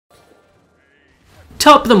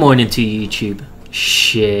Top of the morning to YouTube.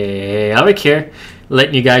 ShayElric here,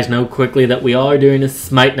 letting you guys know quickly that we are doing a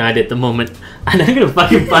Smite night at the moment, and I'm gonna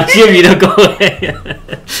fucking punch you if you don't go away.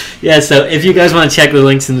 Yeah, so if you guys want to check the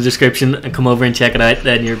links in the description and come over and check it out,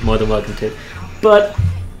 then you're more than welcome to. But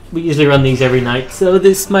we usually run these every night, so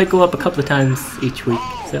this might go up a couple of times each week.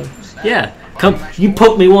 So yeah, come, you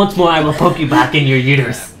poke me once more, I will poke you back in your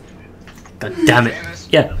uterus. God damn it.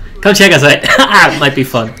 Yeah, come check us out. It might be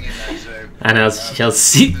fun. And I shall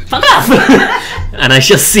see. Fuck off! And I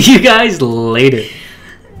shall see you guys later.